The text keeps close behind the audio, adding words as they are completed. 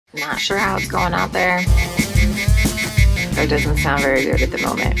Not sure how it's going out there. It doesn't sound very good at the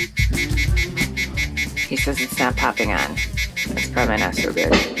moment. He says it's not popping on. That's probably not so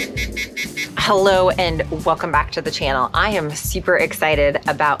good. Hello and welcome back to the channel. I am super excited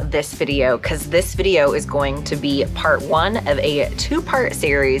about this video because this video is going to be part one of a two-part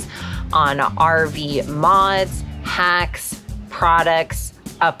series on RV mods, hacks, products,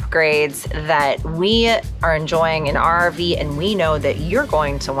 upgrades that we are enjoying in our RV, and we know that you're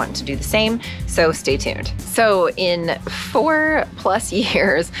going to want to do the same, so stay tuned. So in 4+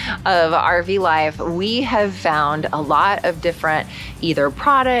 years of RV life, we have found a lot of different either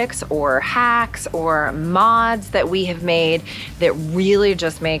products or hacks or mods that we have made that really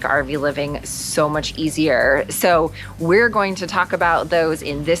just make RV living so much easier. So we're going to talk about those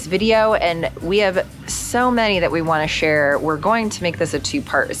in this video, and we have so many that we want to share. We're going to make this a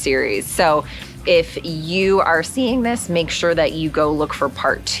two-part series. So if you are seeing this, make sure that you go look for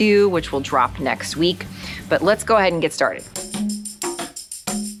part 2, which will drop next week. But let's go ahead and get started.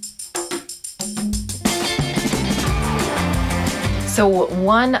 So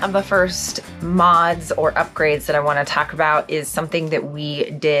one of the first mods or upgrades that I want to talk about is something that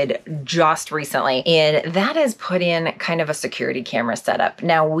we did just recently, and that is put in kind of a security camera setup.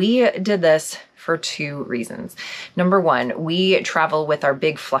 Now, we did this for 2 reasons. Number one, we travel with our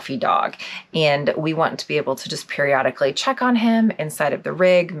big fluffy dog, and we want to be able to just periodically check on him inside of the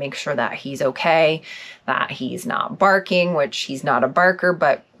rig, make sure that he's okay, that he's not barking, which he's not a barker,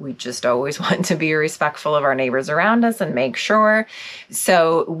 but we just always want to be respectful of our neighbors around us and make sure.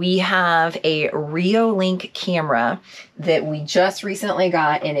 So we have a Reolink camera that we just recently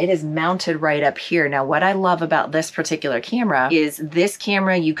got, and it is mounted right up here. Now, what I love about this particular camera is this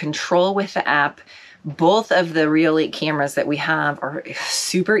camera you control with the app. Both of the Reolink cameras that we have are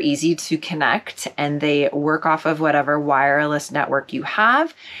super easy to connect, and they work off of whatever wireless network you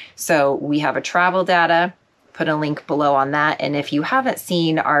have. So we have a travel data, put a link below on that. And if you haven't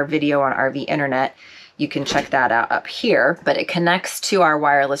seen our video on RV Internet, you can check that out up here. But it connects to our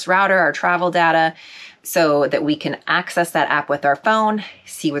wireless router, our travel data, so that we can access that app with our phone,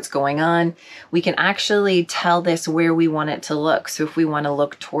 see what's going on. We can actually tell this where we want it to look. So if we want to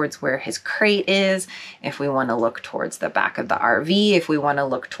look towards where his crate is, if we want to look towards the back of the RV, if we want to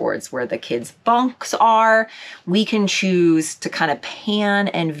look towards where the kids' bunks are, we can choose to kind of pan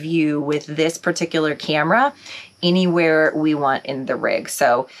and view with this particular camera anywhere we want in the rig.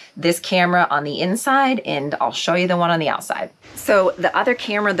 So this camera on the inside, and I'll show you the one on the outside. So the other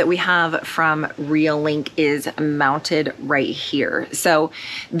camera that we have from Reolink is mounted right here. So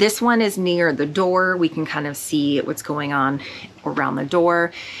this one is near the door. We can kind of see what's going on around the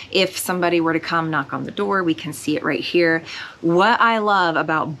door. If somebody were to come knock on the door, we can see it right here. What I love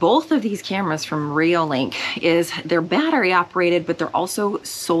about both of these cameras from Reolink is they're battery operated, but they're also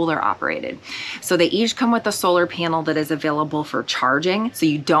solar operated. So they each come with a solar panel that is available for charging. So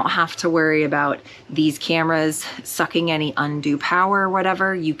you don't have to worry about these cameras sucking any undue power or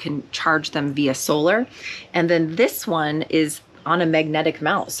whatever. You can charge them via solar. And then this one is on a magnetic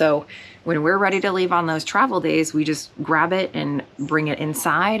mount. So when we're ready to leave on those travel days, we just grab it and bring it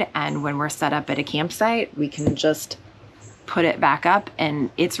inside. And when we're set up at a campsite, we can just put it back up and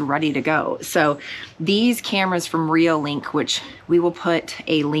it's ready to go. So these cameras from Reolink, which we will put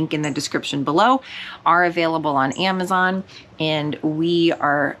a link in the description below, are available on Amazon. And we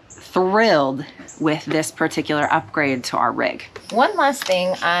are thrilled with this particular upgrade to our rig. One last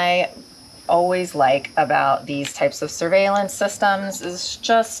thing I always like about these types of surveillance systems is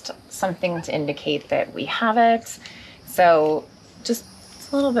just something to indicate that we have it. So just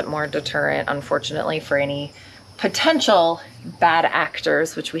a little bit more deterrent, unfortunately, for any potential bad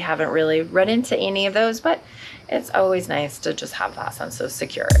actors, which we haven't really run into any of those, but it's always nice to just have that sense of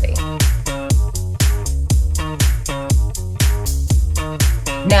security.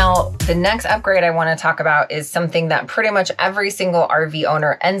 Now, the next upgrade I want to talk about is something that pretty much every single RV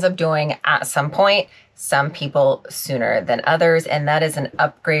owner ends up doing at some point, some people sooner than others, and that is an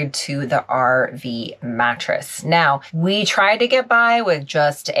upgrade to the RV mattress. Now, we tried to get by with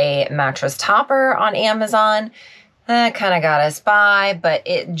just a mattress topper on Amazon. That kind of got us by, but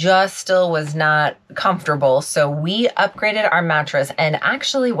it just still was not comfortable. So we upgraded our mattress, and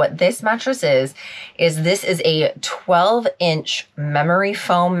actually what this mattress is this is a 12-inch memory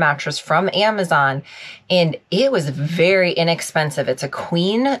foam mattress from Amazon, and it was very inexpensive. It's a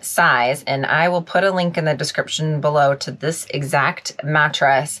queen size, and I will put a link in the description below to this exact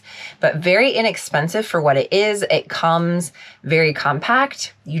mattress, but very inexpensive for what it is. It comes very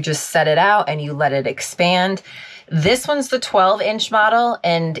compact. You just set it out and you let it expand. This one's the 12-inch model,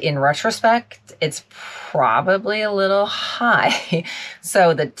 and in retrospect, it's probably a little high.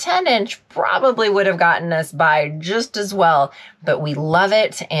 So the 10-inch probably would have gotten us by just as well, but we love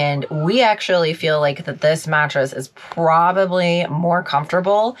it. And we actually feel like that this mattress is probably more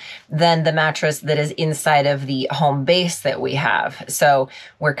comfortable than the mattress that is inside of the home base that we have. So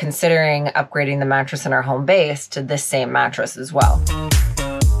we're considering upgrading the mattress in our home base to this same mattress as well.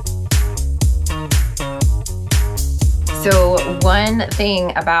 So one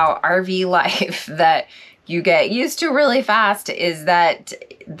thing about RV life that you get used to really fast is that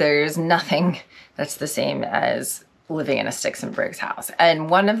there's nothing that's the same as living in a sticks and bricks house.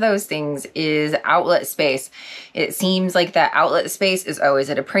 And one of those things is outlet space. It seems like that outlet space is always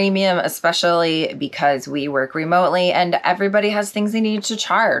at a premium, especially because we work remotely and everybody has things they need to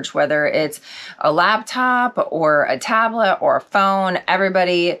charge, whether it's a laptop or a tablet or a phone.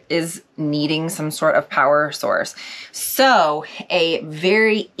 Everybody is needing some sort of power source. So a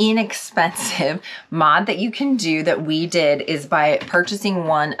very inexpensive mod that you can do that we did is by purchasing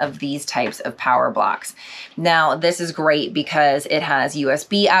one of these types of power blocks. Now, this is great because it has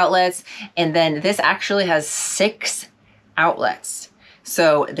USB outlets, and then this actually has 6 outlets.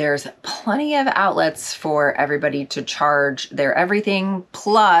 So there's plenty of outlets for everybody to charge their everything,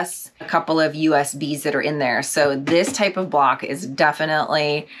 plus a couple of USBs that are in there. So this type of block is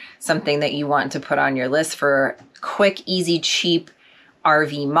definitely something that you want to put on your list for quick, easy, cheap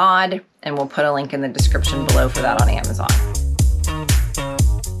RV mod. And we'll put a link in the description below for that on Amazon.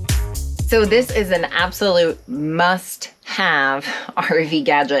 So this is an absolute must-have RV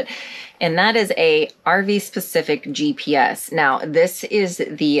gadget, and that is a RV-specific GPS. Now, this is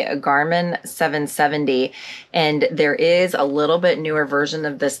the Garmin 770, and there is a little bit newer version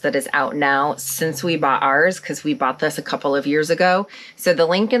of this that is out now since we bought ours, because we bought this a couple of years ago. So the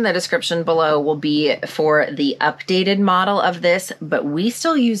link in the description below will be for the updated model of this, but we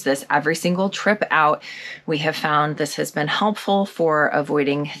still use this every single trip out. We have found this has been helpful for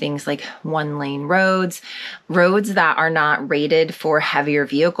avoiding things like one-lane roads, roads that are not rated for heavier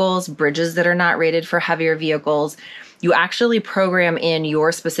vehicles, bridges that are not rated for heavier vehicles. You actually program in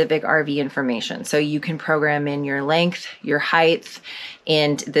your specific RV information. So you can program in your length, your height,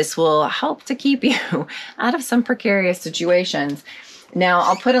 and this will help to keep you out of some precarious situations. Now,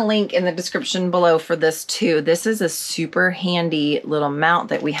 I'll put a link in the description below for this too. This is a super handy little mount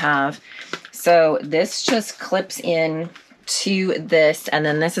that we have. So this just clips in to this, and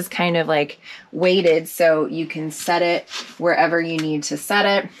then this is kind of like weighted, so you can set it wherever you need to set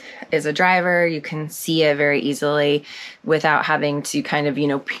it. As a driver, you can see it very easily without having to kind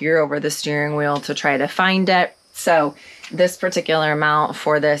of, peer over the steering wheel to try to find it. So this particular mount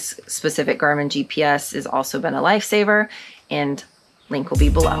for this specific Garmin GPS has also been a lifesaver, and link will be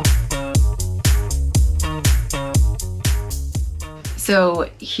below. So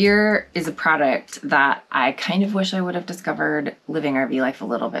here is a product that I kind of wish I would have discovered living RV life a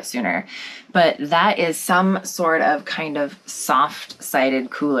little bit sooner, but that is some sort of kind of soft-sided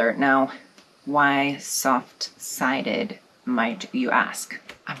cooler. Now, why soft-sided, might you ask?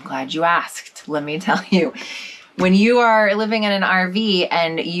 I'm glad you asked. Let me tell you. When you are living in an RV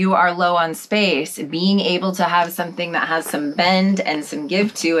and you are low on space, being able to have something that has some bend and some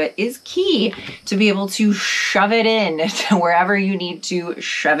give to it is key to be able to shove it in to wherever you need to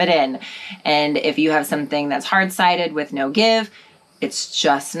shove it in. And if you have something that's hard-sided with no give, it's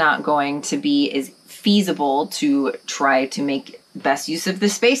just not going to be as feasible to try to make best use of the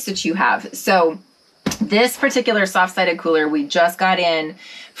space that you have. So this particular soft-sided cooler we just got in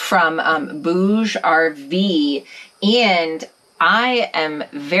from Bouge RV, and I am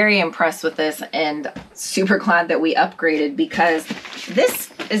very impressed with this and super glad that we upgraded, because this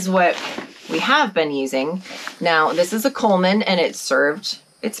is what we have been using. Now, this is a Coleman and it served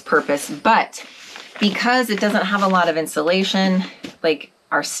its purpose, but because it doesn't have a lot of insulation, like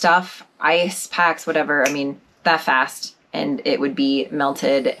our stuff, ice packs, whatever, that fast, and it would be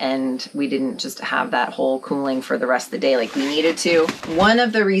melted, and we didn't just have that whole cooling for the rest of the day like we needed to. One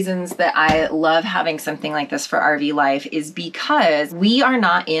of the reasons that I love having something like this for RV life is because we are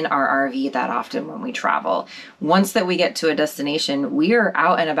not in our RV that often when we travel. Once that we get to a destination, we are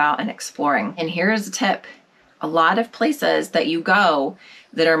out and about and exploring. And here's a tip. A lot of places that you go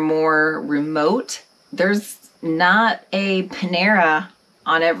that are more remote, there's not a Panera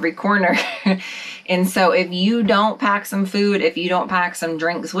on every corner. And so if you don't pack some food, if you don't pack some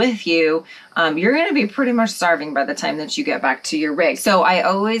drinks with you, you're going to be pretty much starving by the time that you get back to your rig. So I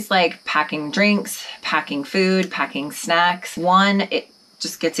always like packing drinks, packing food, packing snacks. One, it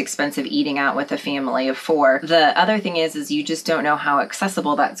just gets expensive eating out with a family of 4. The other thing is you just don't know how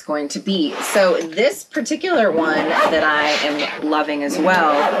accessible that's going to be. So this particular one that I am loving as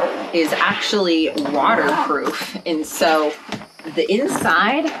well is actually waterproof. And so the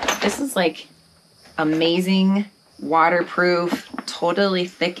inside, this is like amazing waterproof, totally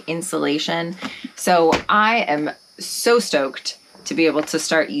thick insulation. So I am so stoked to be able to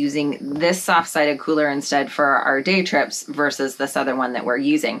start using this soft-sided cooler instead for our day trips versus this other one that we're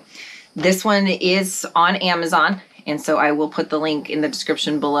using. This one is on Amazon, and so I will put the link in the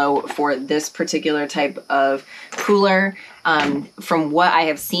description below for this particular type of cooler. From what I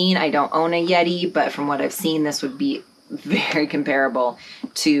have seen, I don't own a Yeti, but from what I've seen, this would be very comparable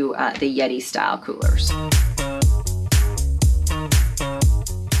to the Yeti style coolers.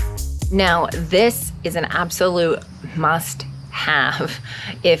 Now, this is an absolute must have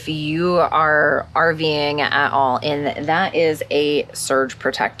if you are RVing at all, and that is a surge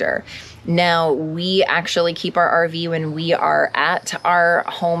protector. Now, we actually keep our RV when we are at our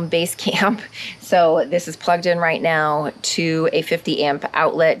home base camp. So this is plugged in right now to a 50 amp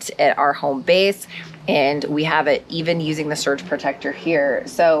outlet at our home base, and we have it even using the surge protector here.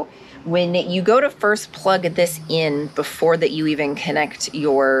 So when you go to first plug this in before that you even connect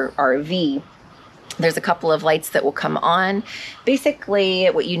your RV, there's a couple of lights that will come on. Basically,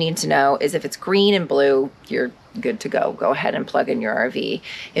 what you need to know is if it's green and blue, you're good to go. Go ahead and plug in your RV.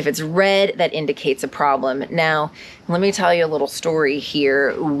 If it's red, that indicates a problem. Now, let me tell you a little story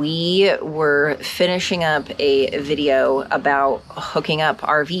here. We were finishing up a video about hooking up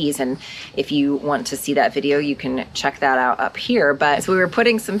RVs, and if you want to see that video, you can check that out up here. But as we were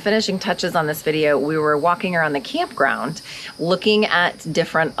putting some finishing touches on this video, we were walking around the campground looking at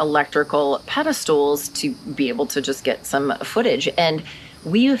different electrical pedestals to be able to just get some footage. And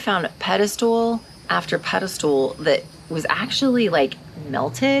we found pedestal after pedestal that was actually like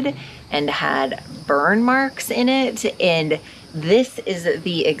melted and had burn marks in it. And this is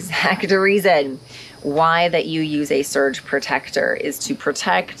the exact reason why that you use a surge protector, is to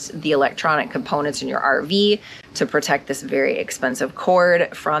protect the electronic components in your RV, to protect this very expensive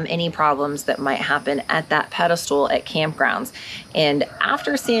cord from any problems that might happen at that pedestal at campgrounds. And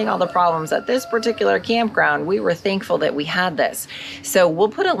after seeing all the problems at this particular campground, we were thankful that we had this. So we'll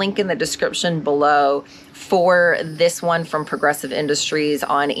put a link in the description below for this one from Progressive Industries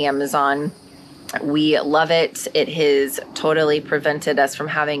on Amazon. We love it. It has totally prevented us from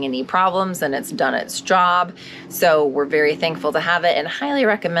having any problems, and it's done its job. So we're very thankful to have it, and highly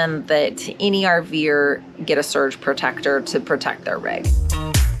recommend that any RVer get a surge protector to protect their rig.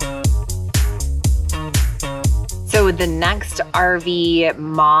 So the next RV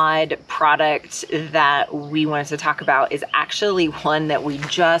mod product that we wanted to talk about is actually one that we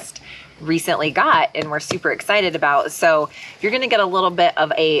just recently got and we're super excited about. So you're going to get a little bit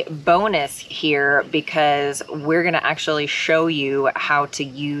of a bonus here, because we're going to actually show you how to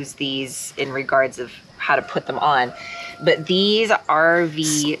use these in regards of how to put them on. But these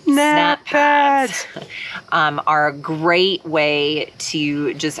RV SnapPads are a great way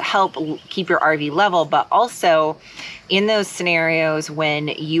to just help keep your RV level, but also in those scenarios when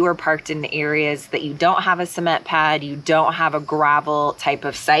you are parked in areas that you don't have a cement pad, you don't have a gravel type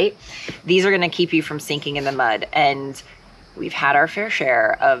of site, these are going to keep you from sinking in the mud. And we've had our fair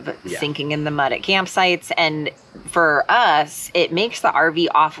share of sinking in the mud at campsites. And for us, it makes the RV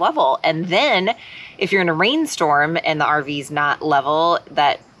off level. And then if you're in a rainstorm and the RV's not level,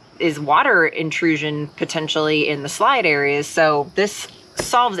 that is water intrusion potentially in the slide areas. So this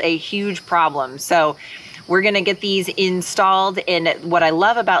solves a huge problem. So we're going to get these installed. And what I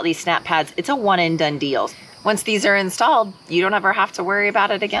love about these SnapPads, it's a one and done deal. Once these are installed, you don't ever have to worry about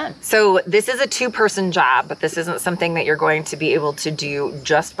it again. So this is a 2-person job, but this isn't something that you're going to be able to do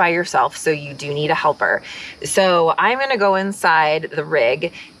just by yourself. So you do need a helper. So I'm going to go inside the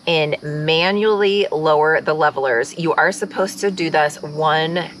rig and manually lower the levelers. You are supposed to do this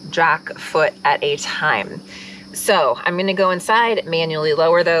 1 jack foot at a time. So I'm going to go inside, manually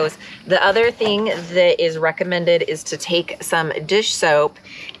lower those. The other thing that is recommended is to take some dish soap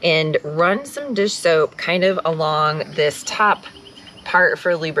and run some dish soap kind of along this top part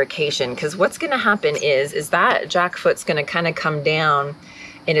for lubrication. Because what's going to happen is that jack foot's going to kind of come down,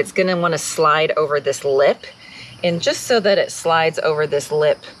 and it's going to want to slide over this lip. And just so that it slides over this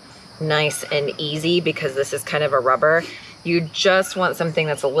lip nice and easy, because this is kind of a rubber, you just want something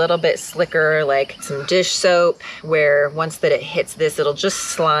that's a little bit slicker, like some dish soap, where once that it hits this, it'll just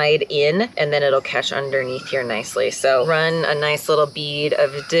slide in and then it'll catch underneath here nicely. So run a nice little bead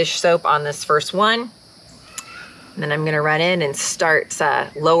of dish soap on this first one. And then I'm gonna run in and start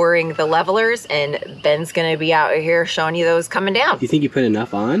lowering the levelers, and Ben's gonna be out here showing you those coming down. You think you put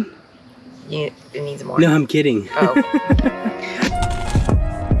enough on? It needs more. No, I'm kidding. Oh.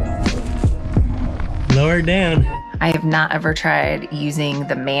 Lower it down. I have not ever tried using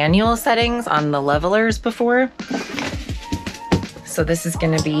the manual settings on the levelers before. So this is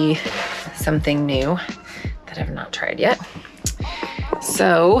gonna be something new that I've not tried yet.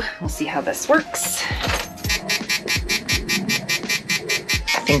 So we'll see how this works.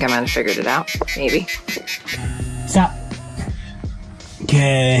 I think I might have figured it out, maybe. Stop.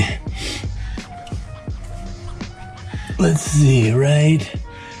 Okay. Let's see, right?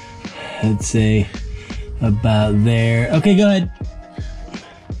 I'd say about there. Okay, go ahead.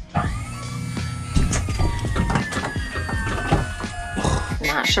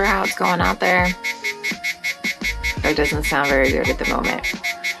 Not sure how it's going out there. It doesn't sound very good at the moment.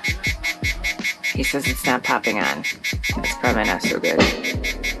 He says it's not popping on. It's probably not so good.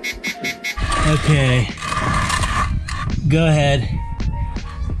 Okay. Go ahead.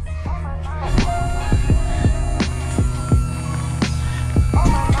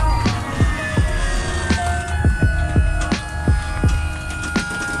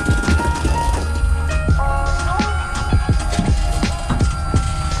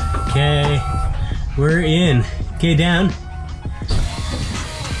 Okay, we're in. Okay, down.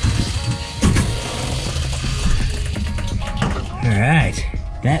 All right,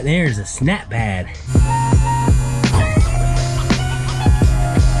 that there's a SnapPad.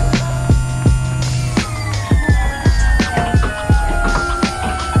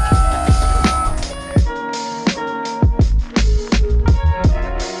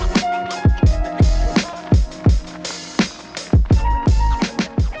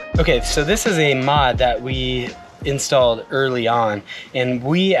 Okay, so this is a mod that we installed early on, and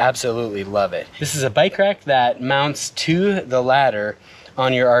we absolutely love it. This is a bike rack that mounts to the ladder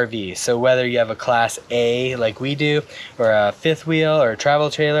on your RV. So whether you have a class A like we do, or a fifth wheel, or a travel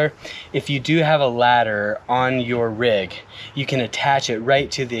trailer, if you do have a ladder on your rig, you can attach it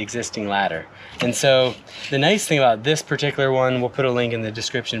right to the existing ladder. And so the nice thing about this particular one, we'll put a link in the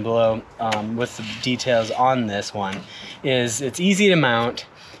description below with the details on this one, is it's easy to mount.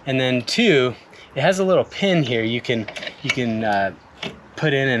 And then two, it has a little pin here you can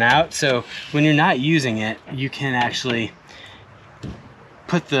put in and out. So when you're not using it, you can actually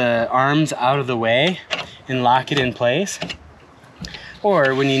put the arms out of the way and lock it in place.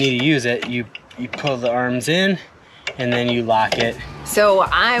 Or when you need to use it, you pull the arms in and then you lock it. So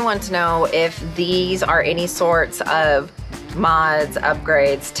I want to know if these are any sorts of mods,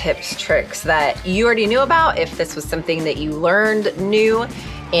 upgrades, tips, tricks that you already knew about, if this was something that you learned new,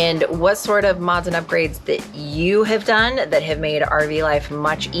 and what sort of mods and upgrades that you have done that have made RV life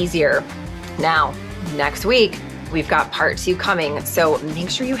much easier. Now, next week, we've got part 2 coming, so make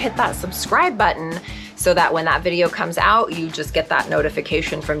sure you hit that subscribe button so that when that video comes out, you just get that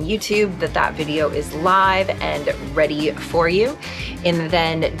notification from YouTube that that video is live and ready for you. And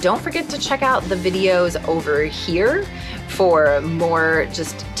then don't forget to check out the videos over here for more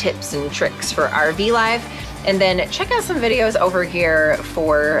just tips and tricks for RV life. And then check out some videos over here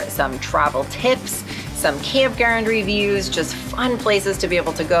for some travel tips, some campground reviews, just fun places to be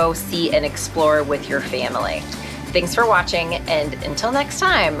able to go see and explore with your family. Thanks for watching, and until next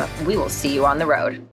time, we will see you on the road.